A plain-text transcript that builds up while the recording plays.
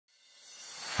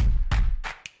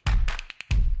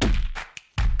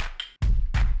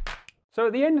So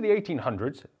at the end of the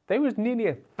 1800s, there was nearly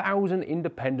 1,000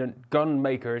 independent gun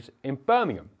makers in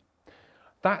Birmingham.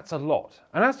 That's a lot,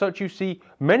 and as such you see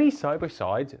many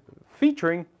side-by-sides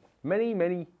featuring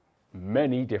many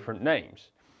different names.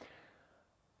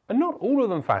 And not all of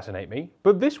them fascinate me,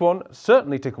 but this one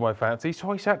certainly tickled my fancy,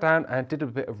 so I sat down and did a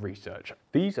bit of research.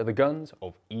 These are the guns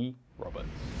of E. Roberts.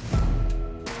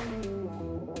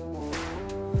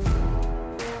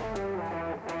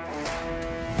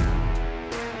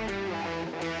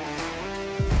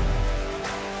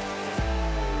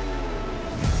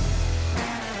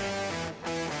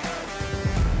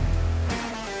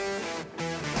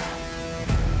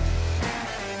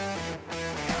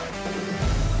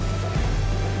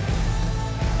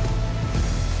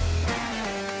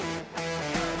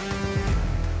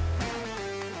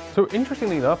 So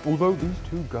interestingly enough, although these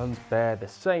two guns bear the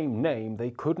same name,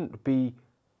 they couldn't be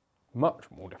much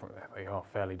more different. They are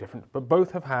fairly different, but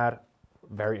both have had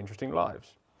very interesting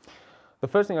lives. The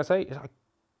first thing I say is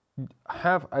I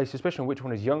have a suspicion which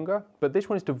one is younger, but this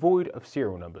one is devoid of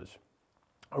serial numbers,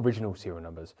 original serial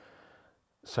numbers,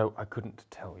 so I couldn't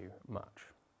tell you much.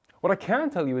 What I can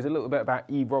tell you is a little bit about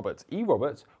E. Roberts. E.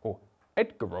 Roberts, or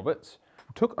Edgar Roberts,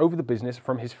 took over the business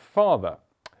from his father.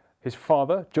 His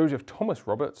father, Joseph Thomas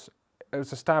Roberts,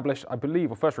 was established, I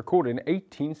believe, or first recorded in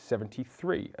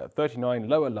 1873 at 39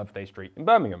 Lower Loveday Street in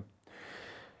Birmingham.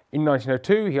 In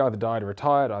 1902, he either died or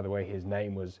retired, either way his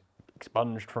name was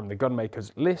expunged from the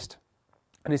gunmakers list,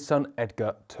 and his son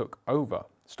Edgar took over,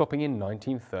 stopping in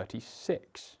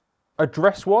 1936.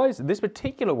 Address-wise, this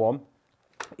particular one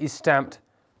is stamped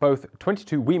both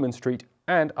 22 Weeman Street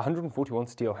and 141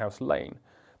 Steelhouse Lane.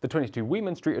 The 22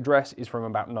 Weeman Street address is from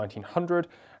about 1900,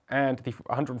 and the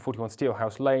 141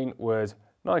 Steelhouse Lane was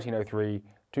 1903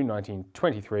 to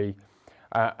 1923,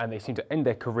 and they seem to end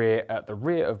their career at the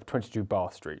rear of 22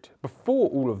 Bath Street. Before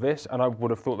all of this, and I would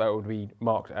have thought that would be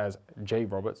marked as J.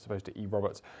 Roberts, as opposed to E.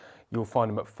 Roberts, you'll find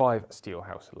them at 5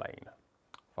 Steelhouse Lane.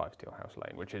 5 Steelhouse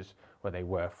Lane, which is where they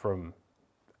were from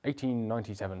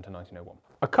 1897 to 1901.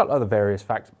 A couple other various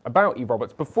facts about E.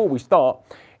 Roberts before we start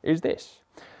is this.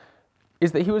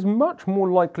 Is that he was much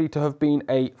more likely to have been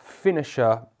a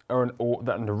finisher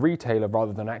than a retailer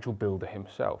rather than an actual builder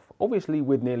himself. Obviously,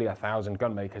 with nearly 1,000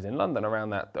 gun makers in London around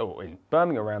that, or in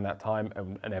Birmingham around that time,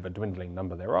 and an ever-dwindling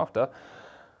number thereafter,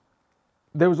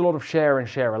 there was a lot of share and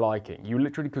share aliking. You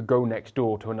literally could go next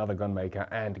door to another gun maker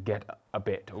and get a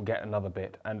bit or get another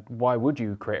bit. And why would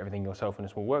you create everything yourself in a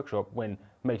small workshop when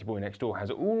matey boy next door has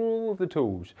all of the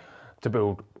tools to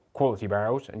build quality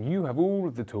barrels, and you have all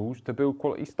of the tools to build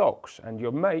quality stocks, and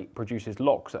your mate produces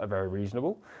locks that are very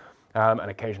reasonable, and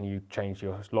occasionally you change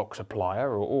your lock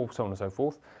supplier or so on and so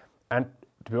forth. And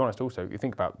to be honest also, you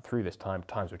think about through this time,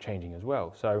 times were changing as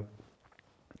well, so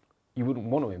you wouldn't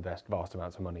want to invest vast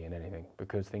amounts of money in anything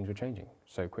because things were changing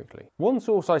so quickly. One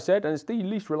source I said, and it's the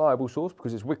least reliable source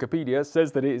because it's Wikipedia,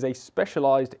 says that it is a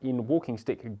specialised in walking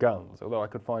stick guns, although I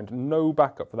could find no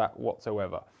backup for that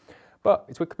whatsoever. But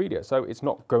it's Wikipedia, so it's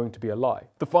not going to be a lie.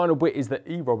 The final bit is that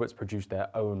E. Roberts produced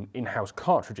their own in-house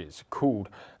cartridges called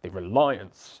the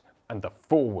Reliance and the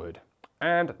Forward,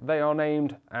 and they are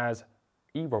named as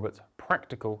E. Roberts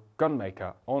Practical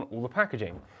Gunmaker on all the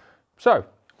packaging. So,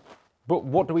 but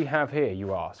what do we have here,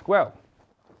 you ask? Well,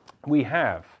 we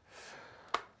have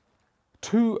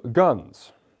 2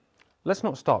 guns. Let's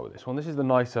not start with this one. This is the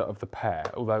nicer of the pair,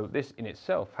 although this in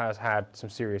itself has had some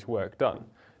serious work done.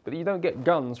 But you don't get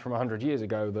guns from 100 years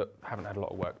ago that haven't had a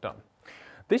lot of work done.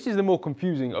 This is the more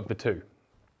confusing of the 2.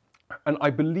 And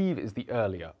I believe is the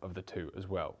earlier of the 2 as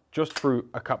well. Just through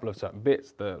a couple of certain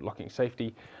bits, the locking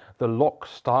safety, the lock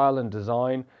style and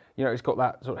design. You know, it's got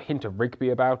that sort of hint of Rigby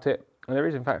about it. And there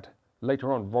is, in fact,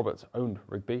 later on, Roberts owned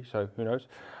Rigby, so who knows.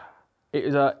 It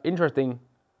is an interesting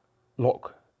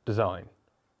lock design,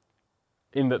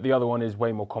 in that the other one is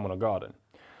way more common or garden.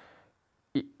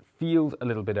 It feels a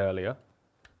little bit earlier.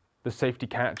 The safety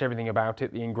catch, everything about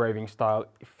it, the engraving style,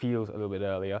 it feels a little bit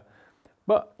earlier.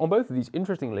 But on both of these,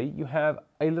 interestingly, you have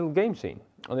a little game scene.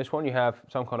 On this one, you have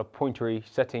some kind of pointery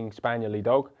setting spaniel-y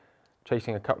dog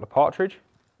chasing a couple of partridge.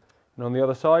 And on the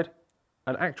other side,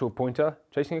 an actual pointer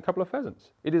chasing a couple of pheasants.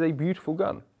 It is a beautiful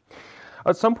gun.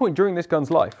 At some point during this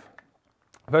gun's life,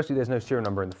 firstly, there's no serial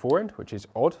number in the forend, which is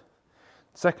odd.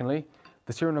 Secondly,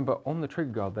 the serial number on the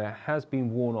trigger guard there has been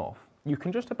worn off. You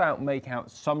can just about make out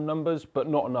some numbers, but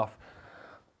not enough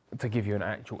to give you an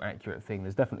actual accurate thing.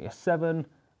 There's definitely a 7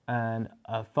 and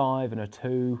a 5 and a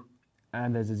 2,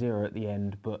 and there's a 0 at the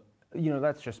end, but you know,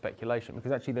 that's just speculation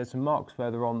because actually there's some marks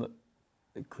further on that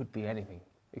it could be anything.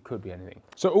 It could be anything.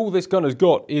 So all this gun has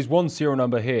got is one serial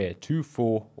number here,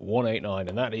 24189,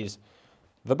 and that is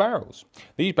the barrels.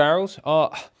 These barrels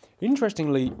are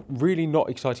Interestingly, really not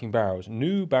exciting barrels.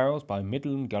 New barrels by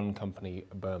Midland Gun Company,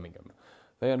 Birmingham.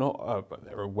 They are not, but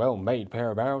they're a well-made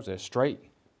pair of barrels. They're straight.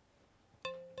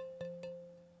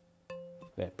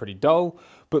 They're pretty dull,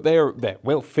 but they're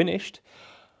well finished.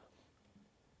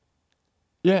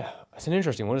 Yeah, it's an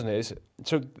interesting one, isn't it?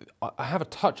 So I have a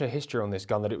touch of history on this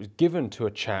gun, that it was given to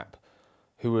a chap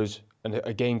who was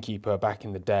a gamekeeper back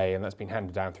in the day, and that's been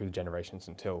handed down through the generations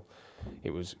until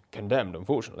it was condemned,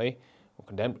 unfortunately. Or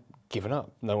condemned, given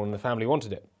up. No one in the family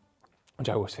wanted it, which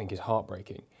I always think is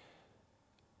heartbreaking.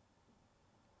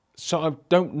 So I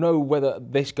don't know whether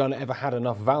this gun ever had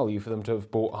enough value for them to have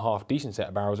bought a half-decent set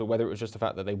of barrels, or whether it was just the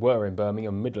fact that they were in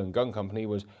Birmingham. Midland Gun Company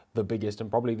was the biggest and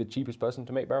probably the cheapest person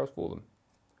to make barrels for them.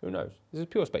 Who knows? This is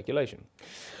pure speculation.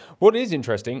 What is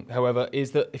interesting, however,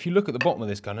 is that if you look at the bottom of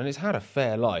this gun, and it's had a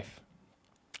fair life,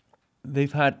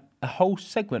 they've had a whole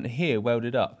segment here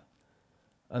welded up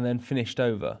and then finished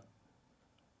over.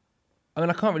 I mean,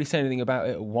 I can't really say anything about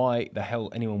it, or why the hell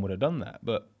anyone would have done that,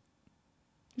 but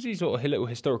these sort of little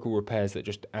historical repairs that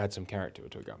just add some character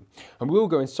to a gun. And we will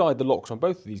go inside the locks on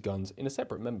both of these guns in a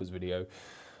separate members video,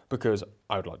 because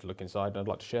I would like to look inside and I'd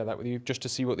like to share that with you just to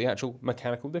see what the actual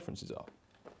mechanical differences are.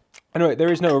 Anyway,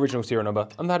 there is no original serial number,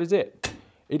 and that is it.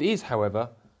 It is, however,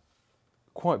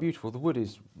 quite beautiful. The wood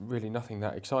is really nothing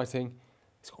that exciting.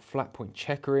 It's got flat point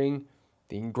checkering.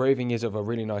 The engraving is of a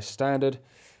really nice standard.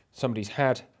 Somebody's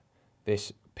had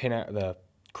this pin out, the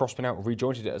cross pin out, or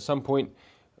rejointed it at some point,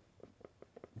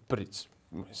 but it's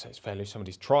fairly,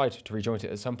 somebody's tried to rejoint it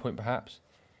at some point perhaps.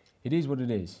 It is what it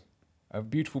is. A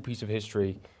beautiful piece of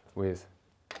history with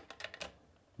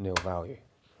nil value,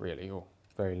 really, or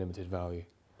very limited value.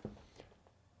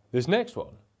 This next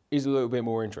one is a little bit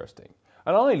more interesting.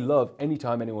 And I love any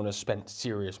time anyone has spent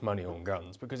serious money on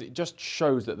guns, because it just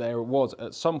shows that there was,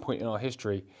 at some point in our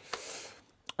history,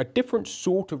 a different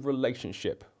sort of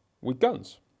relationship with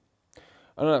guns.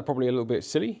 I know that's probably a little bit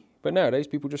silly, but nowadays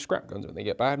people just scrap guns when they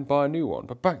get bad and buy a new one.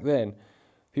 But back then,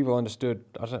 people understood,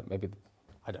 I don't know, maybe,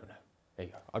 I don't know. There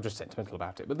you go. I'm just sentimental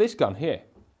about it. But this gun here,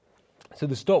 so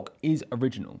the stock is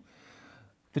original.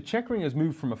 The checkering has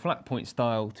moved from a flat point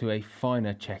style to a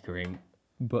finer checkering,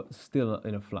 but still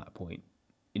in a flat point,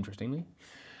 interestingly.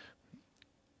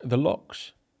 The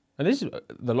locks, and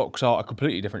the locks are a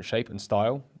completely different shape and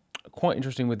style. Quite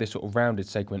interesting with this sort of rounded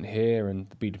segment here, and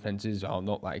the bead defences are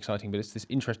not that exciting, but it's this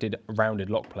interested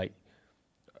rounded lock plate.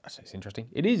 I say it's interesting.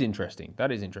 It is interesting.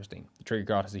 That is interesting. The trigger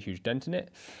guard has a huge dent in it.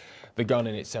 The gun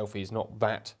in itself is not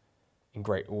that in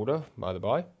great order, by the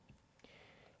by.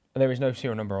 And there is no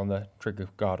serial number on the trigger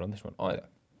guard on this one either.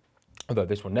 Although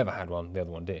this one never had one, the other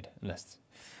one did. So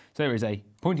there is a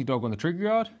pointy dog on the trigger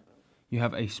guard. You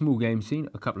have a small game scene,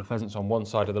 a couple of pheasants on one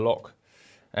side of the lock,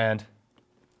 and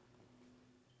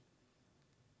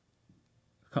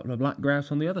a couple of black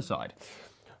grouse on the other side.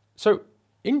 So,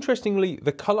 interestingly,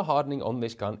 the colour hardening on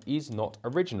this gun is not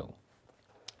original.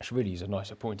 I should really use a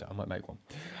nicer pointer, I might make one.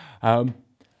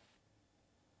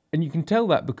 And you can tell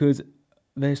that because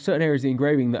there's certain areas of the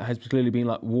engraving that has clearly been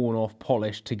like worn off,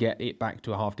 polished to get it back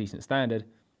to a half decent standard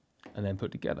and then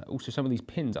put together. Also, some of these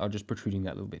pins are just protruding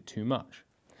that little bit too much.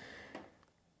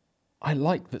 I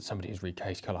like that somebody has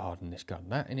recased colour hardened this gun.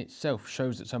 That in itself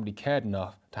shows that somebody cared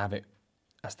enough to have it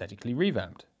aesthetically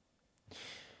revamped.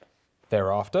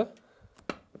 Thereafter,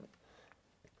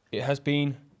 it has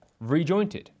been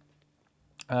rejointed.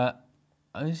 And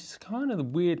this is kind of the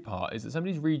weird part, is that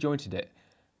somebody's rejointed it,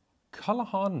 colour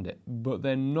hardened it, but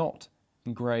they're not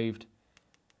engraved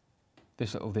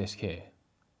this little disc here.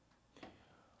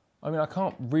 I mean, I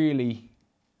can't really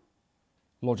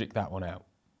logic that one out.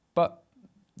 But,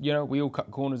 you know, we all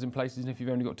cut corners in places, and if you've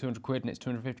only got 200 quid and it's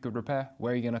 250 quid repair,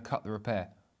 where are you going to cut the repair?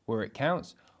 Where it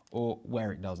counts or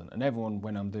where it doesn't? And everyone,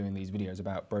 when I'm doing these videos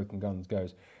about broken guns,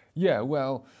 goes, yeah,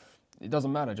 well, it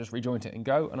doesn't matter, just rejoint it and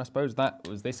go. And I suppose that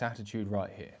was this attitude right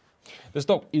here. The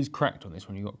stock is cracked on this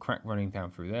one. You've got crack running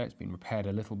down through there. It's been repaired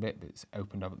a little bit, but it's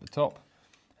opened up at the top.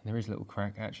 And there is a little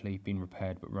crack actually been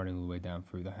repaired, but running all the way down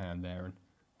through the hand there and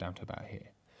down to about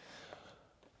here.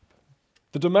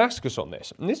 The Damascus on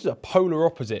this, and this is a polar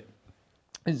opposite.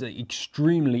 This is an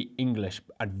extremely English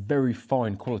and very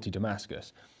fine quality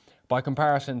Damascus. By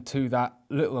comparison to that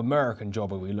little American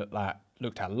jobber we looked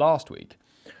at last week,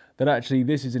 that actually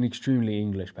this is an extremely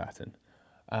English pattern.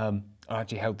 I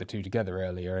actually held the two together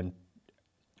earlier, and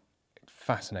it's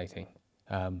fascinating.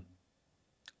 I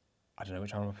don't know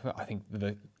which one I prefer. I think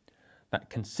that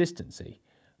consistency,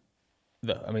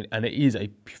 and it is a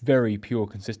very pure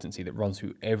consistency that runs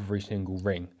through every single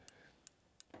ring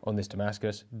on this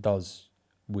Damascus, does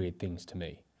weird things to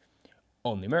me.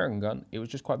 On the American gun, it was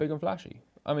just quite big and flashy.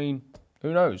 I mean,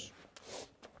 who knows?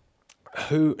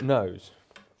 Who knows?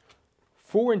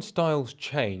 Fore-end styles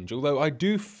change, although I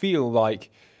do feel like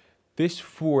this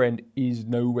fore-end is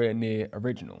nowhere near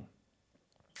original.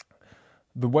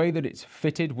 The way that it's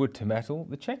fitted wood to metal,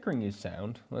 the checkering is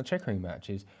sound, the checkering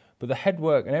matches, but the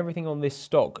headwork and everything on this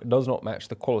stock does not match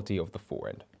the quality of the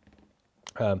fore-end.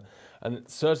 And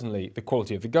certainly the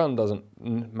quality of the gun doesn't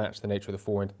match the nature of the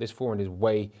fore-end. This fore-end is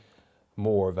way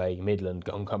more of a Midland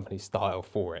Gun Company style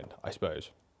fore-end, I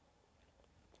suppose.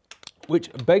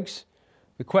 Which begs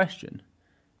the question,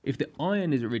 if the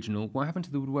iron is original, what happened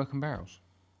to the woodwork and barrels?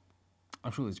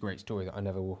 I'm sure there's a great story that I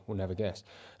will never guess.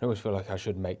 I always feel like I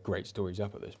should make great stories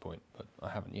up at this point, but I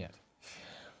haven't yet.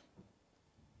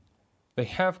 They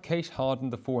have case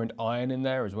hardened the fore-end iron in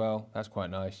there as well. That's quite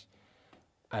nice.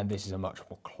 And this is a much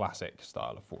more classic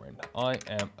style of fore-end. I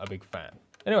am a big fan.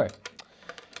 Anyway,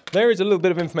 there is a little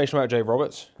bit of information about J.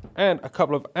 Roberts and a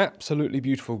couple of absolutely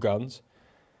beautiful guns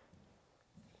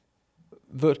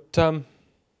that,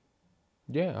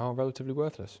 yeah, are relatively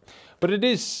worthless. But it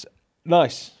is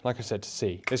nice, like I said, to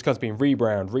see. This gun's been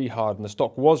rebrowned, rehardened. The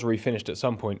stock was refinished at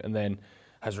some point and then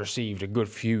has received a good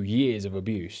few years of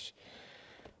abuse.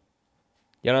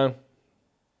 You know,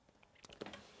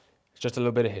 it's just a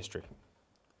little bit of history.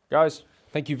 Guys,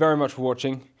 thank you very much for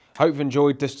watching. I hope you've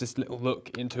enjoyed this little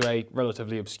look into a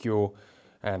relatively obscure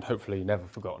and hopefully never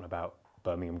forgotten about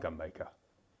Birmingham gunmaker.